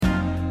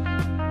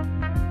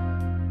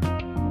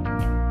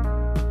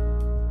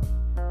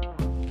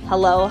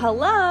Hello,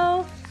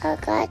 hello. I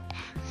got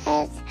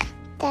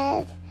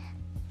Daddy.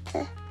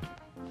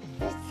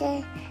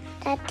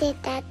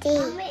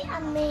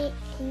 Mommy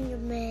in the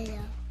middle.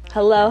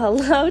 Hello,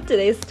 hello.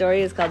 Today's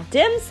story is called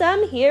Dim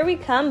Sum, Here We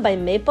Come by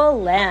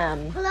Maple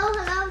Lamb.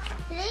 Hello.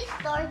 Today's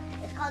story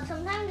is called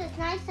Sometimes It's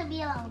Nice to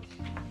Be Alone.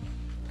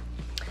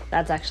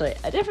 That's actually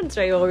a different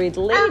story we'll read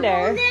later.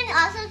 And then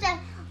also said,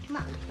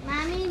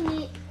 Mommy,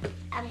 me,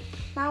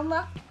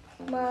 Mama,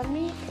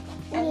 Mommy,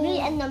 and me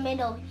in the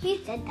middle.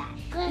 He said that.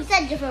 He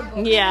said different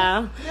books.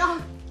 Yeah.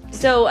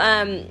 So,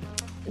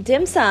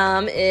 dim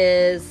sum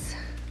it's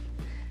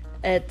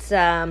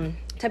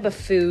type of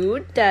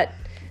food that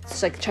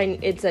it's like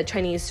it's a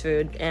Chinese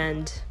food,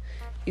 and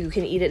you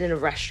can eat it in a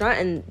restaurant,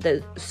 and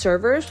the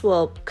servers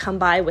will come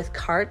by with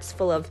carts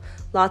full of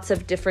lots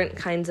of different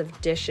kinds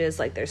of dishes,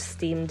 like there's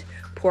steamed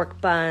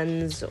pork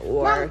buns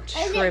or Mom,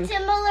 shrimp. is it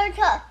similar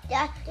to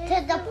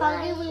the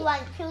party we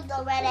went to,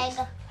 the Red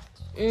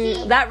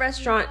Egg? That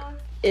restaurant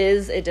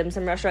is a dim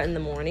sum restaurant in the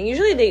morning.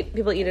 Usually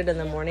people eat it in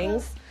the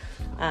mornings.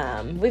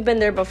 We've been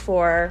there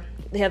before.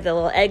 They have the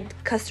little egg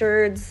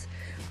custards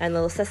and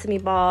little sesame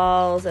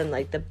balls and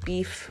like the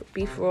beef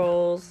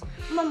rolls.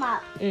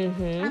 Mama.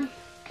 Mm-hmm.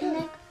 Can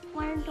I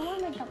want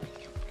to do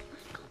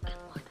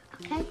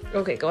Okay?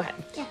 Okay, go ahead.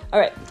 Yeah. All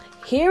right,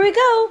 here we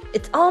go.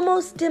 It's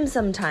almost dim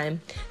sum time.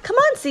 Come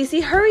on,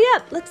 Cece, hurry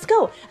up. Let's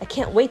go. I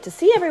can't wait to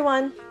see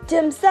everyone.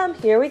 Dim sum,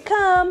 here we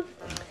come.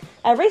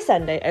 Every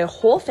Sunday, a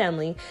whole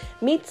family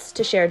meets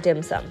to share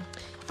dim sum.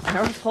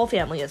 Our whole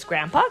family is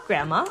Grandpa,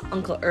 Grandma,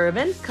 Uncle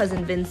Irvin,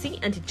 Cousin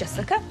Vincy, Auntie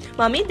Jessica,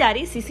 Mommy,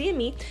 Daddy, Cece, and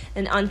me,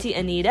 and Auntie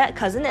Anita,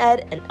 Cousin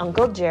Ed, and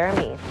Uncle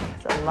Jeremy.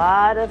 It's a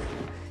lot of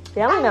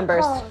family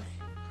members.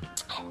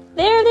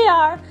 There they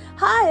are.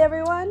 Hi,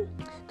 everyone.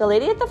 The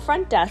lady at the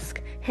front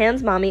desk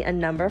hands Mommy a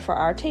number for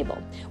our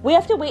table. We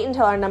have to wait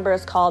until our number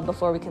is called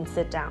before we can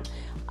sit down.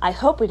 I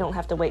hope we don't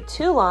have to wait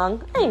too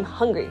long. I'm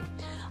hungry.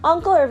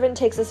 Uncle Irvin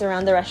takes us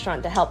around the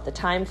restaurant to help the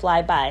time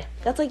fly by.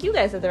 That's like you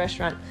guys at the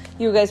restaurant.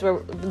 You guys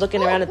were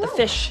looking around at the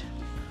fish.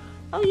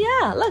 Oh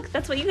yeah, look,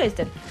 that's what you guys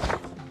did.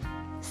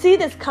 See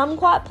this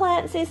kumquat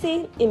plant,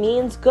 Cece? It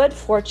means good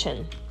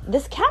fortune.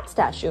 This cat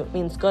statue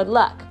means good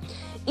luck.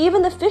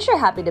 Even the fish are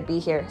happy to be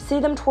here. See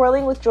them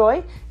twirling with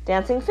joy?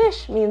 Dancing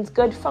fish means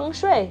good feng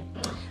shui.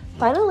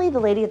 Finally, the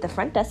lady at the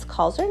front desk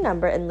calls her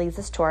number and leads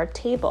us to our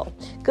table.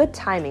 Good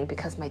timing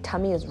because my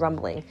tummy is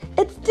rumbling.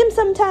 It's dim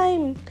sum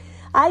time!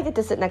 I get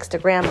to sit next to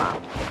Grandma.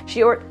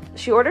 She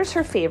orders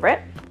her favorite,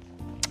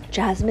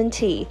 jasmine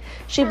tea.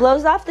 She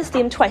blows off the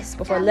steam twice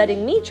before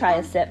letting me try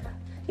a sip.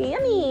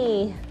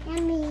 Yummy!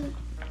 Yummy.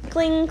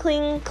 Cling,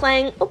 cling,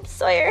 clang. Oops,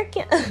 Sawyer,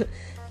 can't.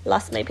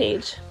 Lost my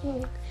page.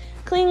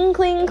 Cling,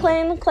 cling,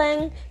 clang,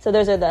 clang. So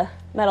those are the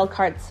metal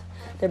carts.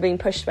 They're being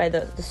pushed by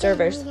the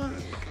servers.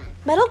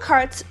 Metal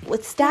carts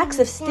with stacks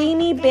of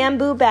steamy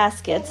bamboo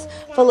baskets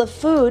full of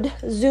food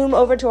zoom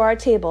over to our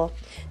table.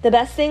 The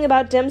best thing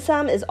about dim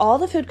sum is all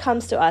the food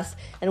comes to us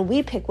and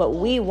we pick what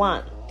we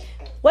want.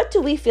 What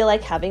do we feel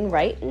like having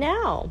right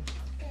now?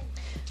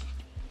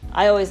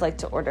 I always like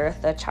to order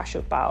the char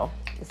siu bao.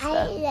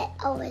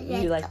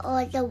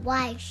 Or the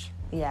rice.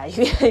 Yeah,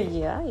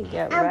 you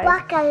get And rice.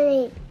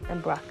 broccoli.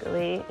 And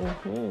broccoli.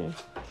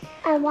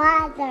 And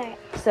water.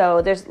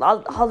 So there's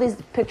all these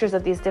pictures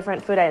of these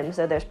different food items.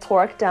 So there's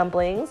pork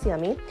dumplings,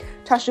 yummy.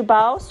 Char siu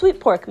bao, sweet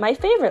pork, my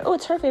favorite. Oh,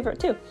 it's her favorite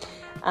too.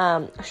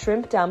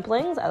 Shrimp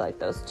dumplings, I like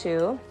those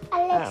too.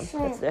 I like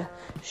shrimp. It's the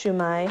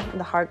shumai,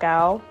 the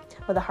hargao.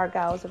 Oh, the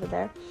hargao is over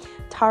there.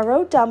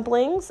 Taro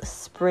dumplings,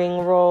 spring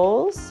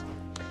rolls,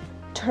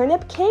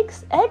 turnip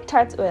cakes, egg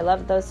tarts. Oh, I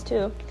love those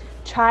too.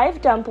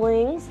 Chive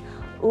dumplings.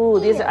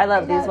 Ooh, I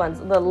love these ones.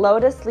 The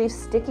lotus leaf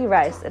sticky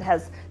rice. It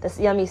has this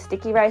yummy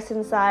sticky rice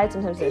inside.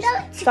 Sometimes there's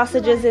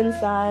sausages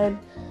inside.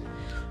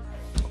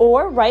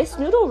 Or rice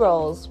noodle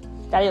rolls.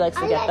 Daddy likes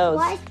to get those.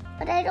 Rice,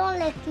 but I don't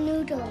like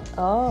noodles.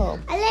 Oh.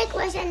 I like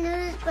rice and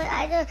noodles, but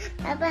I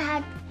never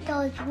had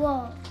those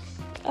rolls.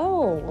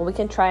 Oh, well, we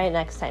can try it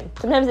next time.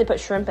 Sometimes they put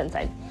shrimp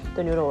inside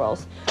the noodle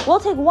rolls.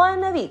 We'll take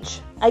one of each.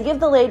 I give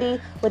the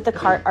lady with the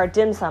cart our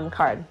dim sum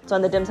card. So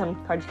on the dim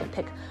sum card, you can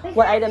pick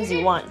what items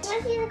you want.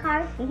 Can I see the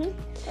card?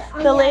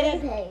 Mm-hmm. The lady,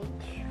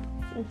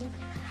 page.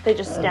 they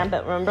just stamp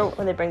it. Remember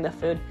when they bring the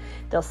food,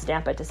 they'll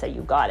stamp it to say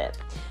you got it.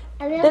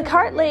 The The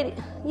cart lady,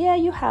 yeah,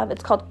 you have.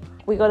 It's called,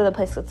 we go to the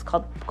place, it's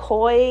called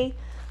Koi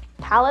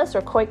Palace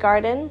or Koi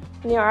Garden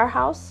near our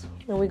house.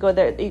 And we go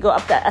there, you go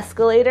up the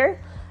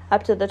escalator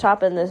up to the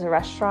top, and there's a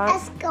restaurant.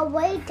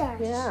 Escalators.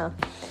 Yeah.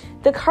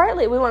 The cart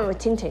lady, we went with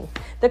Ting Ting.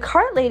 The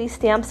cart lady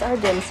stamps our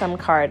dim sum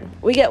card.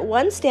 We get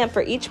one stamp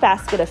for each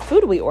basket of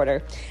food we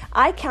order.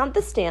 I count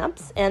the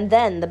stamps and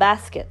then the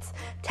baskets.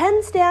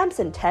 10 stamps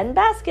and 10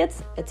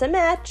 baskets. It's a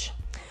match.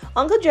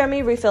 Uncle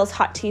Jeremy refills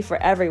hot tea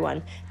for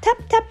everyone. Tap,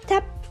 tap,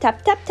 tap,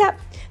 tap, tap, tap.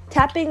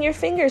 Tapping your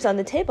fingers on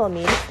the table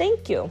means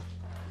thank you.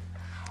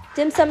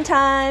 Dim sum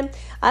time.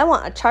 I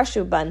want a char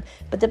siu bun,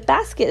 but the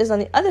basket is on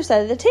the other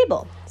side of the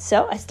table.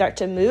 So I start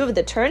to move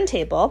the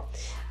turntable.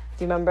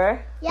 Do you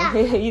remember? Yeah.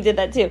 You did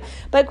that too.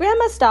 But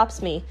Grandma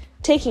stops me.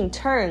 taking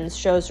turns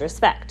shows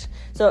respect.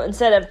 So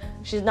instead of,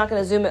 she's not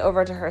going to zoom it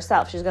over to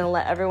herself. She's going to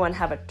let everyone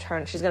have a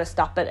turn. She's going to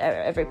stop at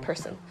every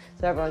person.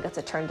 So everyone gets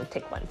a turn to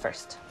take one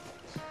first,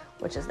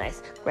 which is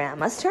nice.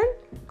 Grandma's turn,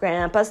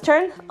 Grandpa's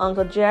turn,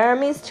 Uncle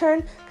Jeremy's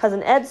turn,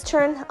 Cousin Ed's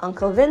turn,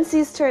 Uncle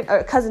Vincey's turn,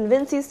 or Cousin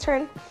Vincey's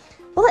turn.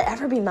 Will it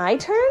ever be my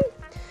turn?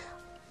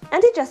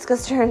 Auntie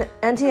Jessica's turn,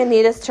 Auntie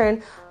Anita's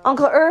turn,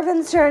 Uncle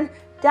Irvin's turn,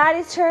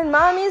 Daddy's turn,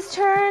 Mommy's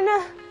turn.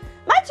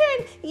 My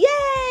turn!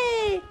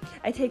 Yay!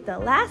 I take the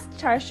last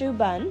char siu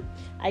bun.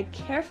 I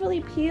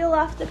carefully peel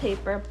off the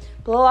paper,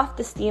 blow off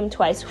the steam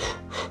twice,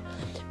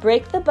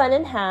 break the bun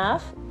in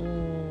half.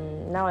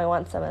 Now I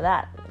want some of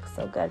that. It looks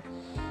so good.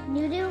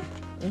 You do?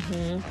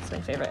 It's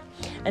my favorite.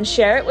 And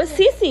share it with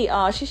Cece.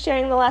 Oh, she's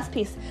sharing the last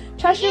piece.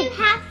 Char siu.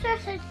 Half for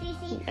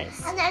Cece,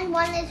 Nice. and then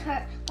one is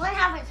her. One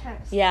half is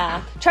hers.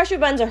 Yeah, char siu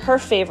buns are her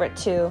favorite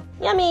too.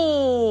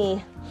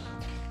 Yummy.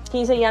 Can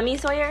you say yummy,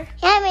 Sawyer?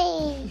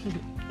 Yummy.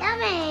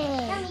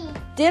 Yummy. Yummy.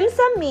 Dim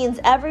sum means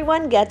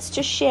everyone gets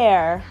to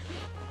share.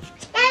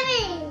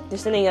 Yummy. They're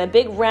sitting at a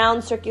big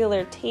round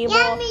circular table.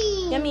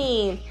 Yummy.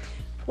 Yummy.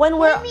 When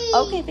we're Yummy.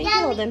 okay, thank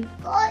you, Holden.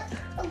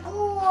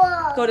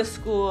 Go. Go to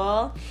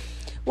school.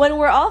 When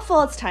we're all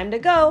full, it's time to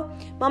go.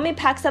 Mommy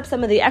packs up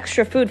some of the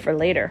extra food for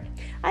later.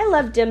 I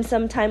love dim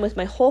sum time with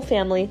my whole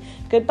family.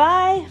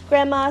 Goodbye,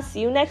 Grandma.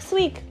 See you next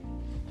week.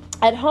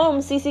 At home,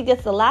 Cece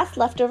gets the last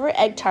leftover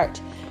egg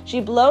tart. She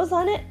blows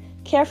on it,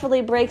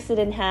 carefully breaks it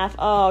in half.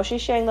 Oh,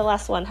 she's sharing the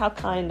last one. How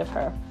kind of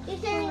her.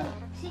 Cece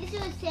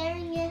was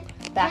sharing it.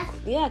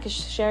 Yeah, because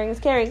sharing is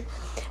caring.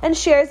 And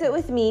shares it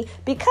with me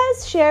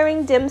because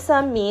sharing dim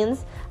sum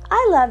means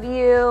I love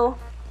you.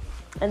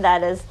 And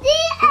that is The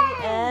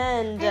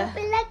end. end. I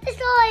hope you like the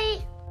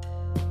story.